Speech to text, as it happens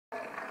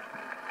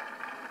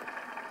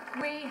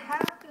We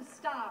have to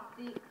stop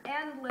the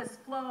endless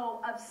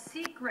flow of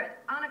secret,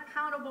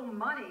 unaccountable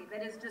money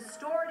that is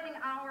distorting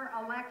our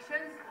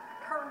elections,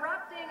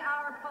 corrupting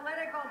our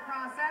political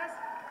process,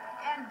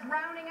 and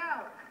drowning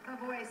out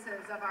the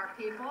voices of our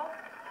people.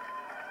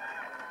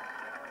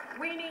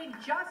 We need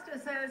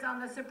justices on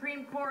the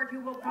Supreme Court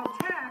who will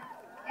protect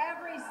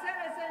every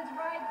citizen's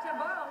right to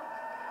vote,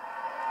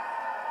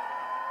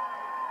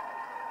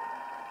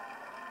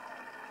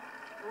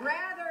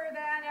 rather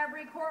than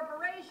every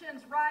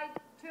corporation's right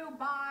to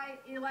buy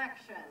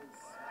elections.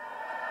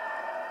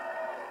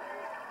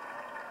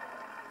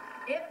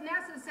 If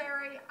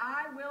necessary,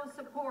 I will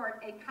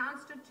support a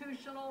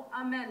constitutional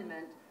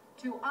amendment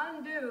to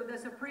undo the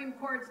Supreme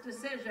Court's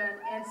decision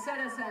in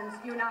Citizens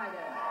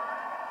United.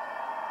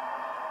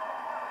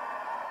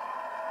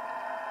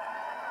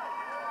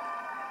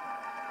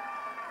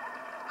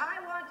 I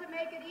want to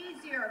make it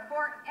easier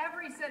for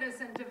every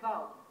citizen to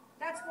vote.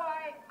 That's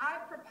why I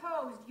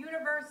proposed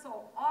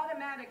universal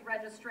automatic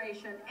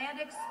registration and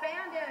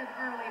expanded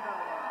early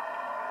voting.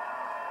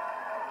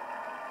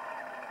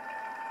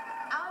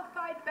 I'll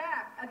fight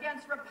back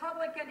against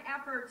Republican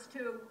efforts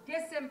to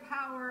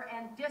disempower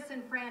and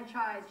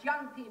disenfranchise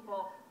young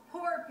people,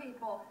 poor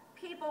people,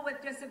 people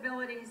with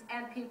disabilities,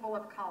 and people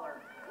of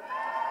color.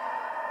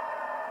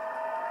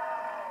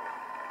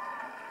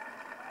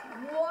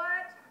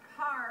 What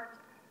part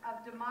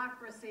of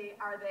democracy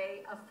are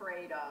they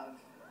afraid of?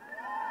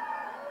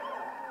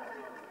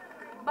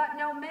 But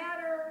no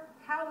matter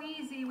how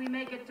easy we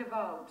make it to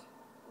vote,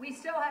 we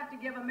still have to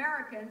give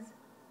Americans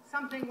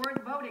something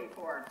worth voting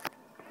for.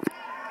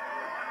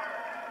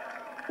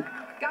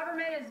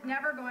 Government is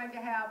never going to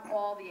have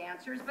all the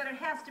answers, but it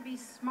has to be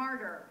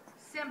smarter,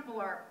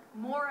 simpler,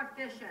 more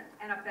efficient,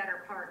 and a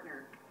better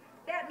partner.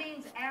 That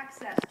means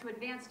access to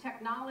advanced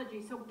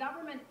technology so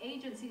government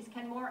agencies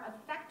can more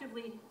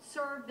effectively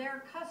serve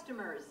their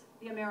customers,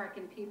 the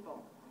American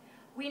people.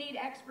 We need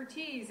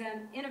expertise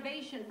and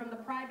innovation from the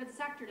private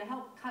sector to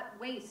help cut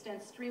waste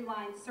and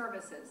streamline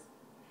services.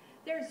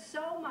 There's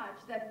so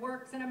much that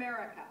works in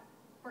America.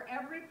 For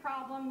every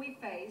problem we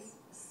face,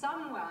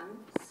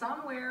 someone,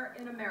 somewhere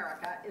in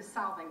America is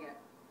solving it.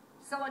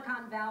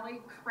 Silicon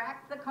Valley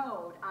cracked the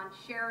code on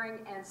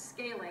sharing and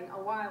scaling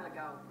a while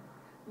ago.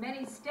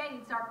 Many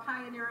states are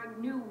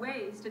pioneering new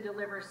ways to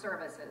deliver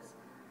services.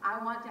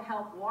 I want to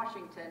help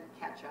Washington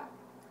catch up.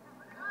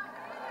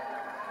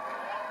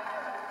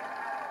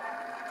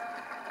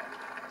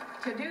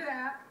 To do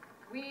that,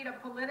 we need a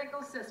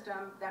political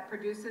system that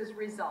produces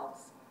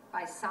results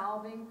by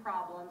solving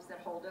problems that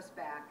hold us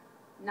back,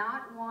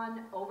 not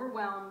one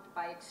overwhelmed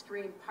by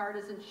extreme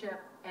partisanship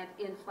and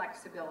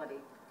inflexibility.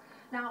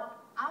 Now,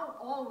 I'll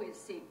always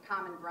seek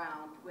common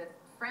ground with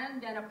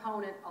friend and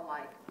opponent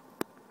alike,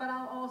 but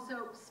I'll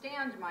also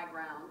stand my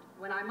ground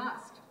when I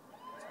must.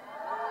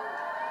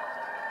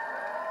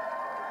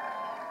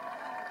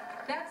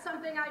 That's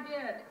something I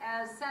did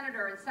as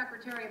Senator and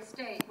Secretary of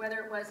State, whether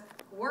it was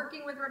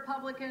working with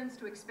Republicans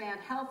to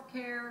expand health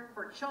care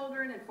for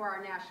children and for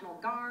our National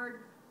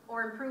Guard,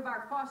 or improve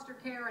our foster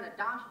care and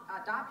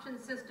adoption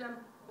system,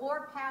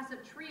 or pass a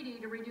treaty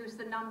to reduce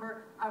the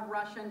number of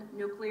Russian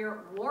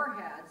nuclear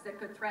warheads that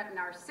could threaten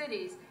our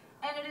cities.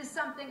 And it is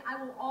something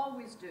I will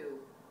always do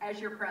as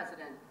your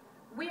president.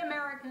 We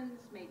Americans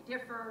may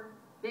differ,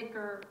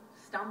 bicker,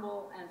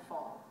 stumble, and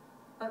fall,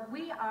 but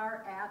we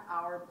are at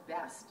our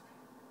best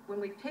when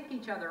we pick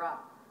each other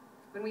up,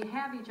 when we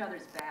have each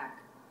other's back.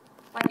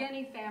 Like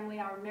any family,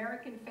 our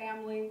American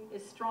family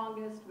is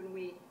strongest when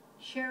we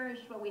cherish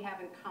what we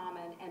have in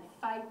common and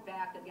fight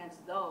back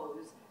against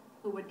those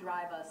who would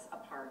drive us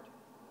apart.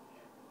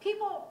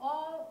 People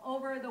all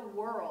over the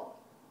world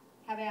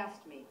have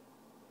asked me,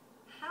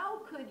 how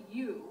could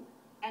you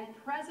and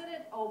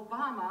President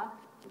Obama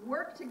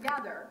work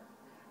together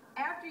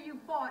after you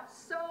fought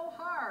so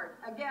hard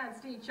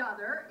against each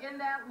other in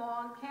that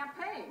long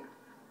campaign?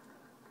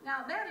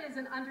 Now, that is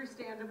an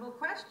understandable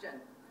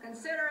question,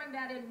 considering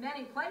that in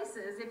many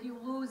places, if you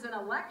lose an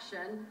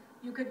election,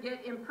 you could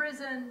get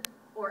imprisoned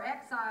or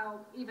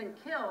exiled, even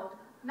killed,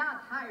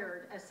 not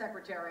hired as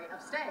Secretary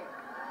of State.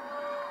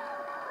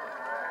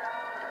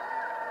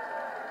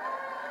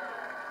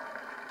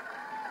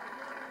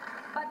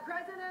 But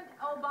President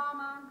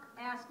Obama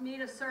asked me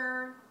to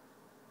serve,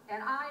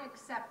 and I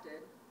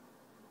accepted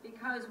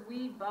because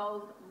we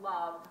both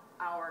love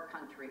our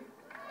country.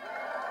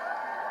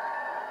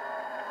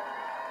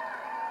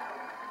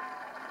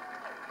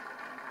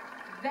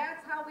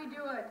 That's how we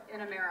do it in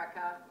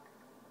America.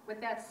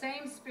 With that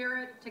same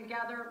spirit,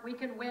 together we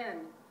can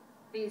win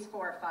these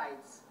 4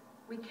 fights.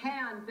 We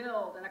can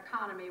build an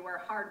economy where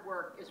hard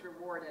work is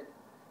rewarded.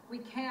 We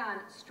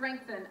can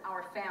strengthen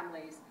our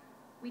families.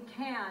 We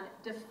can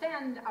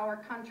defend our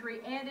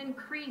country and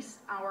increase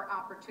our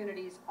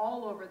opportunities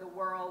all over the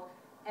world.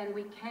 And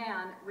we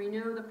can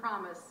renew the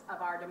promise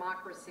of our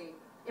democracy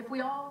if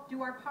we all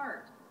do our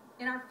part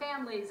in our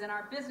families, in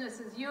our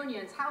businesses,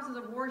 unions, houses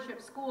of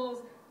worship,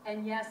 schools,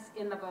 and yes,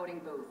 in the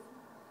voting booth.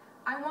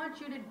 I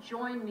want you to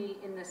join me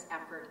in this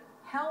effort.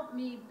 Help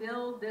me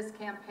build this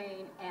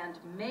campaign and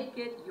make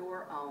it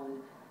your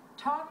own.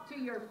 Talk to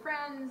your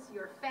friends,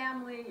 your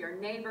family, your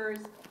neighbors.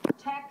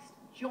 Text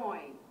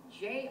JOIN,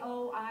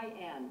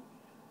 J-O-I-N,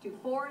 to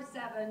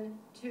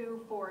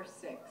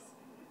 47246.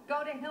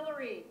 Go to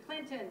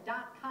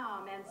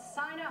HillaryClinton.com and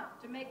sign up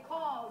to make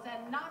calls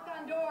and knock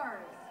on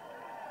doors.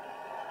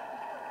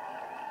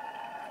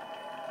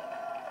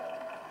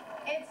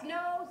 It's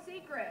no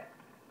secret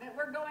that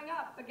we're going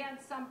up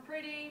against some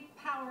pretty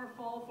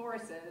powerful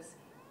forces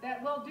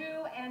that will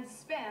do and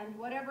spend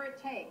whatever it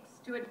takes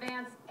to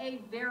advance a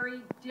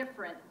very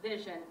different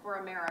vision for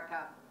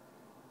America.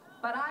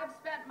 But I've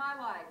spent my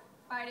life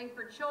fighting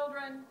for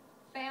children,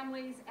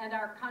 families, and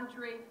our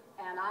country,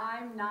 and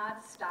I'm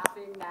not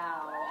stopping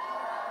now.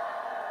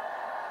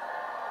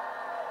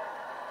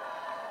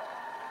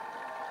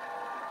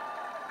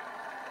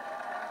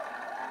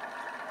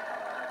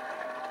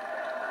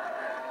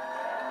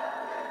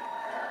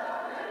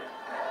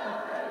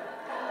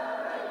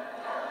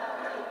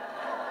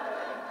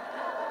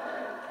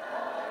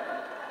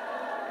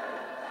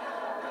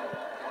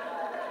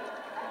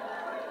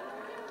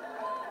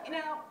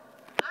 Now,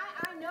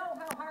 I know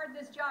how hard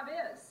this job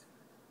is.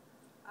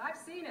 I've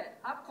seen it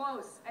up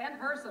close and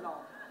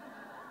personal.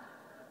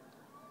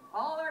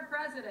 All our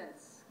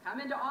presidents come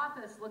into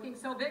office looking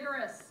so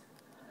vigorous,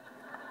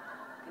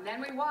 and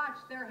then we watch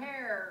their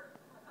hair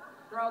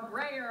grow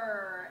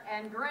grayer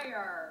and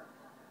grayer.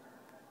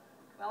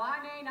 Well, I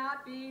may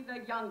not be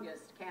the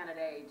youngest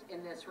candidate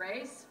in this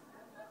race,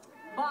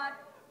 but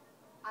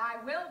I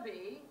will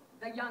be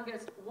the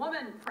youngest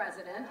woman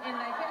president in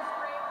the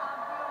history of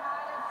the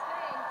United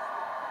States.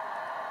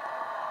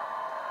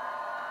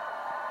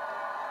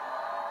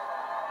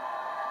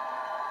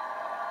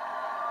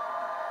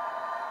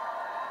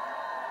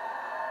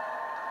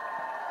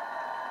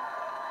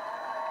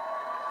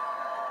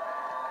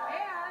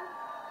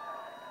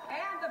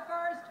 And the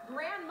first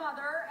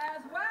grandmother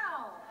as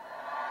well.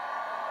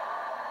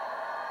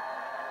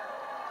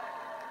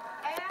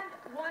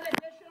 And one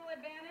additional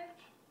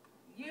advantage,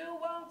 you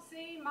won't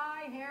see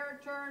my hair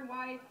turn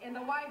white in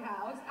the White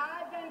House.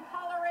 I've been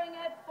coloring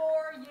it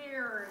for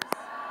years.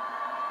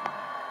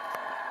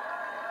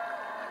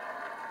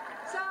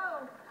 So,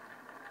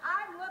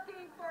 I'm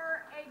looking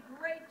for a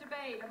great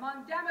debate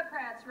among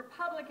Democrats,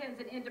 Republicans,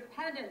 and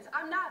independents.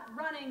 I'm not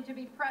running to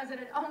be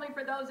president only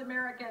for those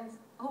Americans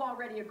who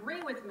already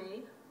agree with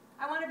me.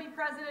 I want to be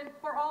president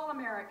for all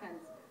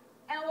Americans.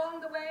 And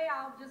along the way,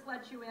 I'll just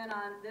let you in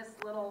on this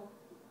little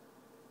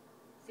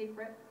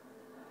secret.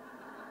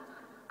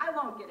 I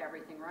won't get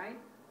everything right.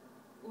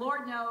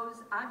 Lord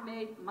knows I've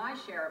made my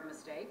share of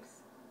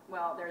mistakes.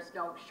 Well, there's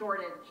no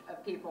shortage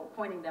of people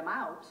pointing them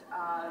out.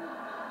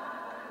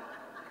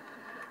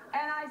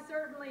 And I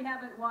certainly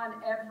haven't won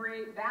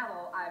every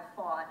battle I've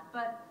fought,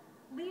 but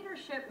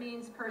leadership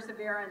means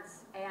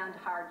perseverance and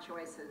hard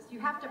choices. You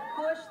have to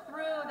push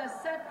through the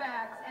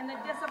setbacks and the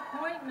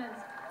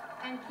disappointments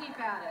and keep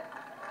at it.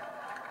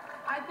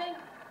 I think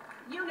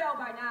you know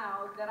by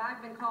now that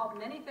I've been called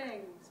many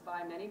things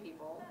by many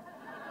people.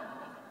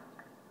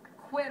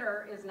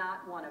 Quitter is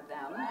not one of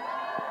them.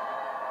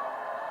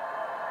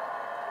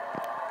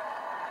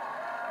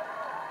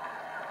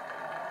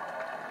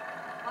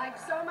 Like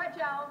so much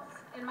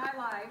else in my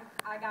life,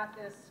 I got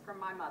this from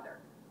my mother.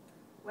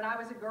 When I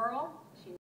was a girl, she